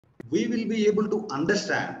we will be able to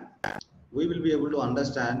understand. We will be able to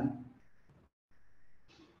understand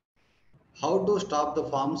how to stop the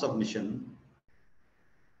form submission.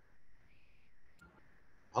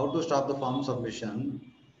 How to stop the form submission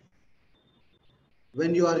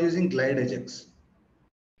when you are using Glide Ajax.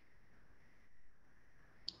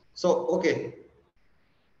 So, okay.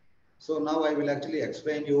 So now I will actually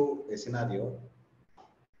explain you a scenario.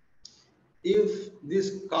 If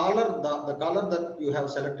this caller, the caller that you have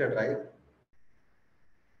selected, right?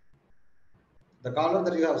 The caller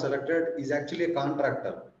that you have selected is actually a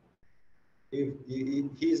contractor. If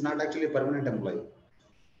he is not actually a permanent employee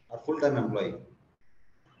or full-time employee.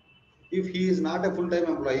 If he is not a full-time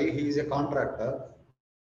employee, he is a contractor,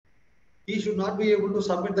 he should not be able to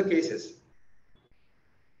submit the cases.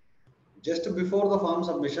 Just before the form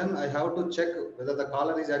submission, I have to check whether the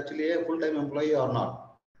caller is actually a full-time employee or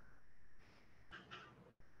not.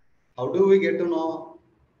 How do we get to know?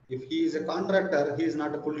 If he is a contractor, he is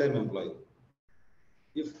not a full-time employee.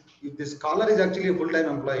 If this caller is actually a full-time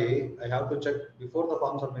employee, I have to check before the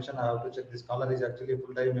form submission. I have to check this caller is actually a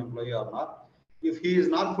full-time employee or not. If he is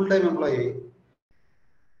not full-time employee,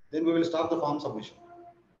 then we will stop the form submission.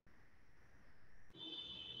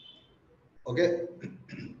 Okay.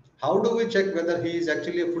 How do we check whether he is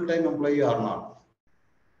actually a full-time employee or not?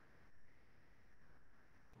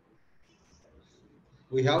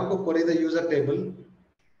 We have to query the user table.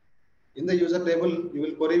 In the user table, you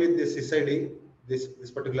will query with this SysID,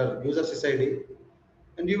 this particular user SysID,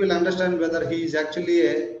 and you will understand whether he is actually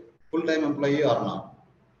a full-time employee or not.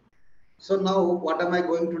 So now what am I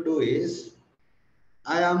going to do is,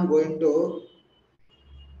 I am going to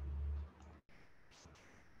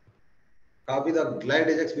copy the Glide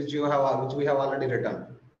Ajax which we have already written.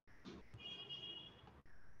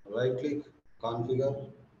 Right click, configure,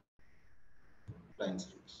 client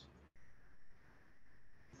scripts.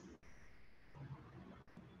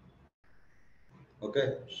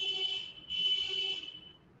 Okay.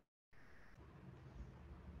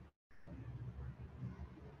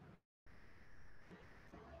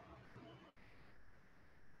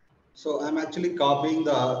 So I'm actually copying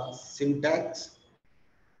the syntax.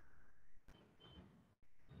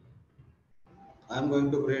 I'm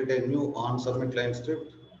going to create a new OnSubmit client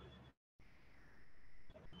script.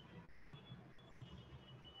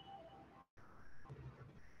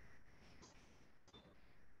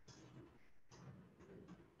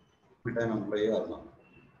 Full-time employee or not.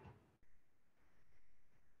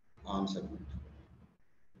 OnSubmit.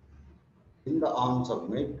 In the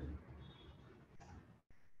OnSubmit,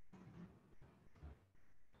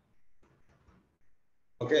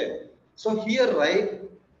 okay. So here, right,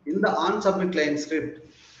 in the OnSubmit client script,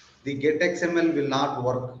 the getXML will not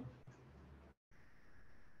work.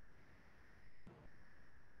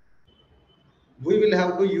 We will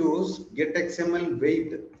have to use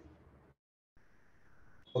getXMLWait.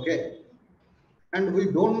 Okay. And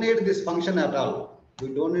we don't need this function at all. We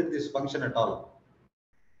don't need this function at all.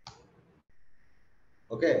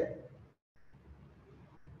 Okay.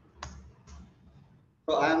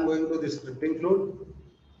 So I am going to the script include.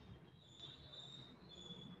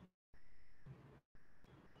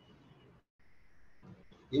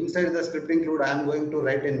 Inside the script include, I am going to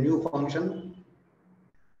write a new function.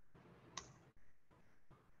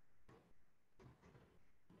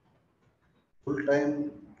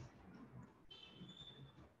 Full-time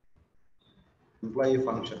employee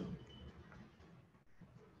function.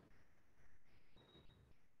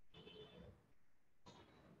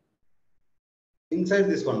 Inside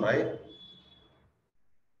this one, right?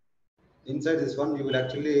 Inside this one, you will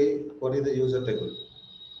actually query the user table.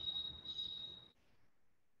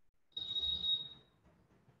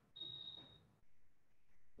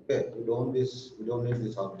 Okay, we don't need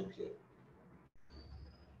this object here.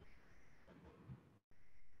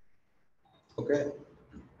 Okay.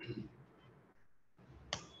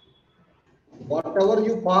 Whatever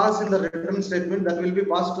you pass in the return statement, that will be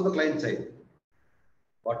passed to the client side.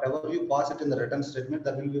 Whatever you pass it in the return statement,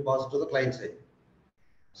 that will be passed to the client side.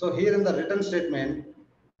 So here in the return statement,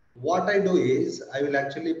 what I do is I will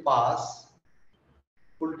actually pass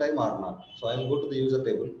full-time or not. So I will go to the user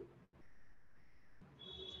table.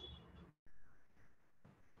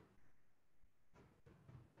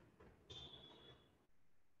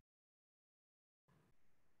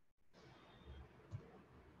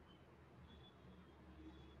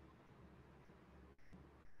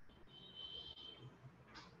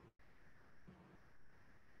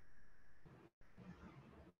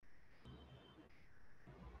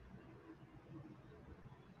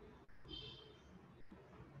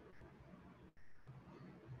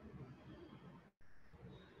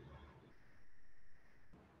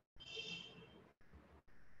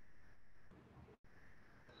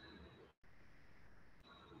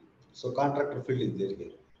 So contractor field is there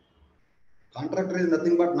here. Contractor is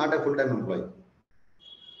nothing but not a full-time employee.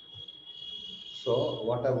 So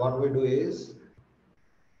what we do is,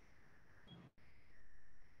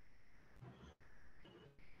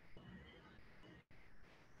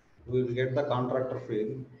 we will get the contractor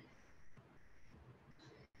field.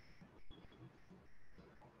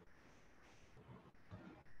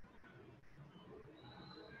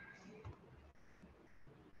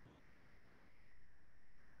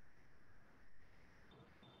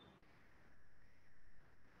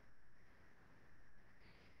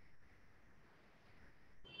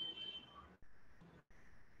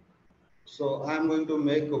 So I am going to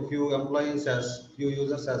make a few employees as few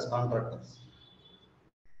users as contractors.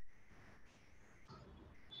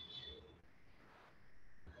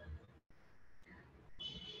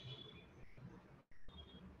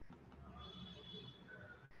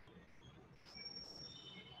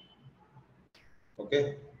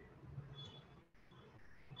 Okay.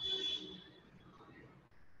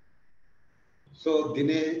 So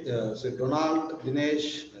Dinesh, so Donald,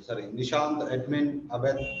 Dinesh, sorry, Nishant, Edmund,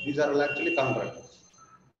 Abed, these are all actually contractors.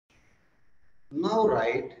 Now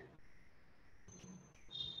write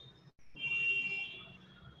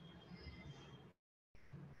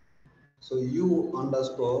so U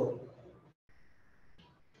underscore,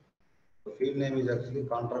 the field name is actually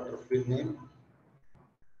contractor field name.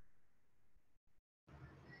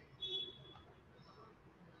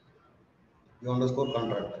 U underscore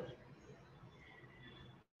contractor.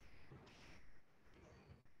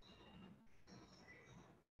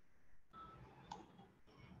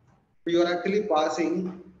 You are actually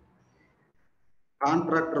passing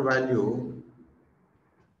contractor value.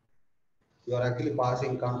 You are actually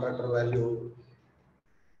passing contractor value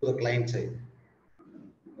to the client side.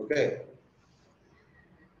 Okay.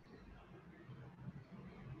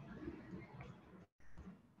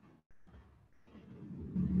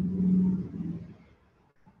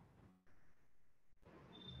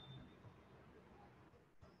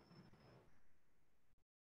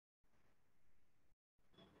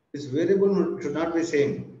 This variable should not be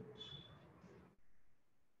same.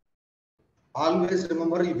 Always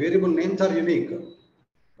remember variable names are unique.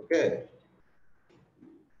 Okay.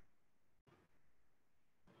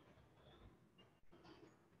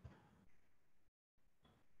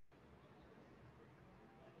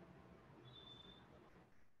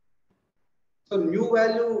 So new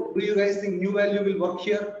value, do you guys think new value will work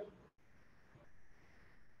here?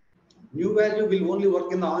 New value will only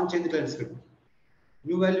work in the on-change line script.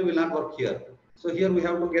 New value will not work here. So here we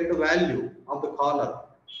have to get the value of the caller.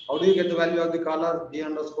 How do you get the value of the caller? G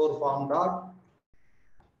underscore form dot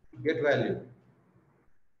get value.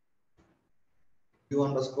 U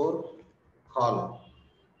underscore caller.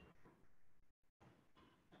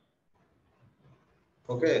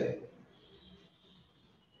 Okay.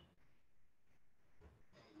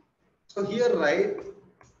 So here, right,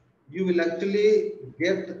 you will actually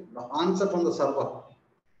get the answer from the server.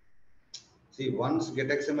 See, once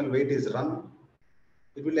getXMLWait is run,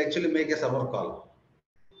 it will actually make a server call.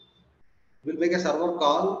 It will make a server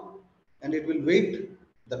call and it will wait.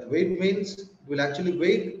 That wait means it will actually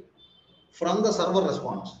wait from the server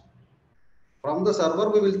response. From the server,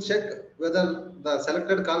 we will check whether the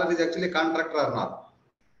selected caller is actually a contractor or not.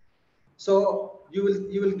 So you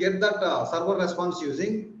will get that server response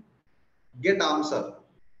using get answer.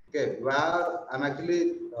 Okay, where I'm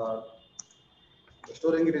actually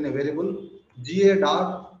storing it in a variable ga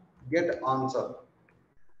dot get answer.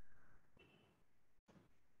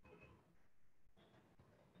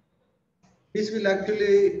 This will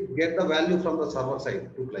actually get the value from the server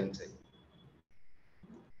side to client side.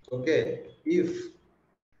 Okay, if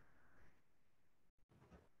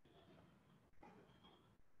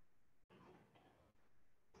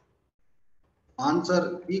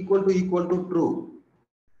answer equal to true,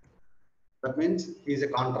 that means he is a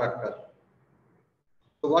contractor.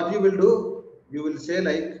 So what you will do, you will say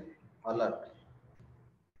like alert.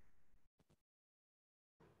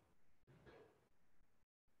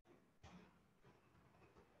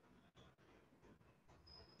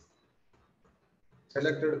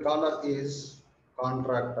 Selected caller is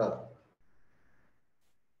contractor,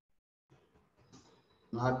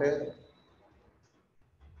 not a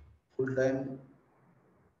full-time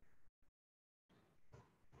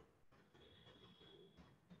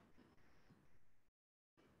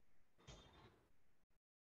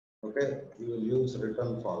okay, you will use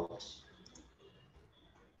return false.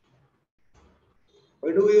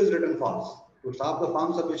 Why do we use return false? To stop the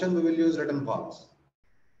form submission, we will use return false.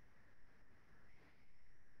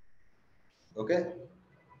 Okay.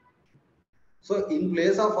 So in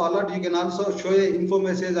place of alert, you can also show a info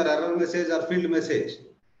message or error message or field message.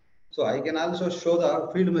 So I can also show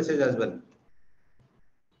the field message as well.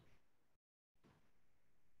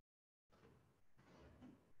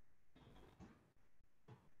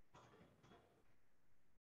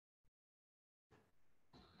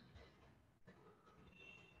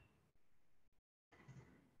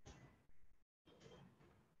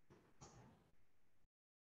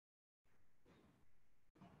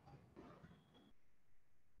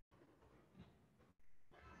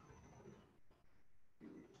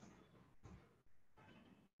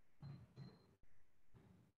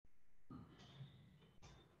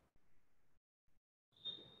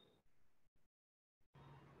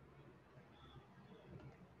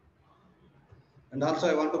 And also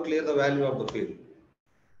I want to clear the value of the field.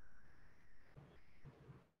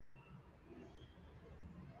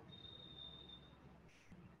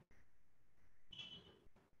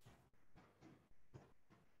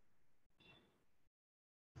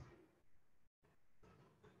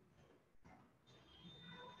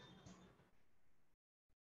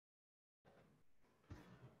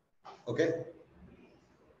 Okay.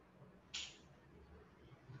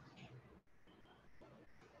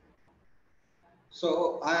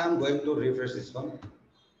 So I am going to refresh this one.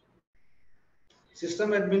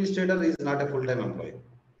 System administrator is not a full-time employee.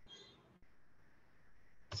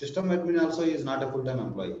 System admin also is not a full-time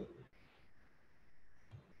employee.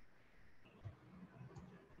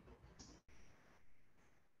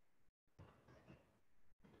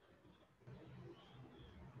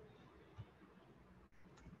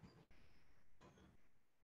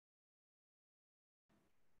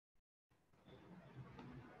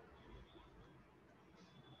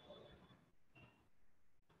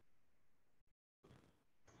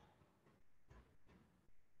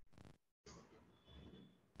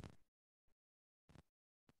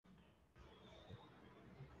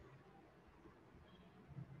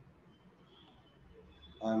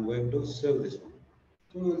 I am going to save this one.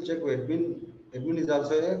 So we will check admin. Admin is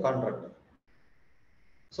also a contractor.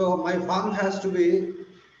 So my form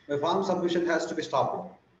submission has to be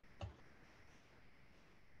stopped.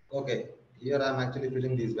 Okay, here I am actually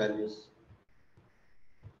filling these values.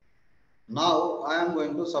 Now I am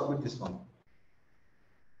going to submit this one.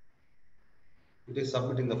 It is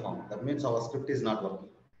submitting the form. That means our script is not working.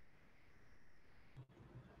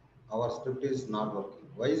 Our script is not working.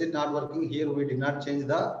 Why is it not working? Here we did not change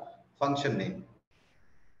the function name.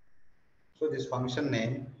 So this function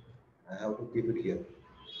name, I have to keep it here.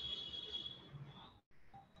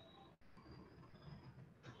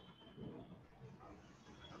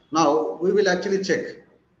 Now we will actually check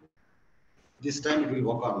this time it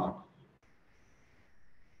will work or not.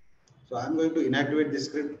 So I'm going to inactivate this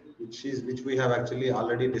script, which we have actually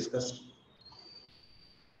already discussed.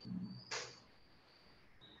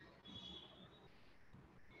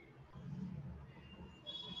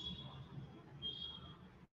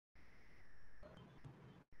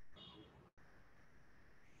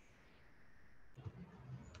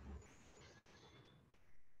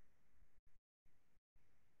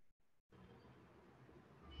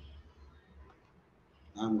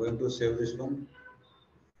 I'm going to save this one.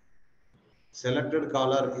 Selected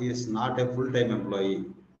caller is not a full-time employee.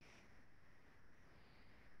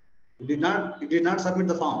 It did not submit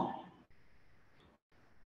the form.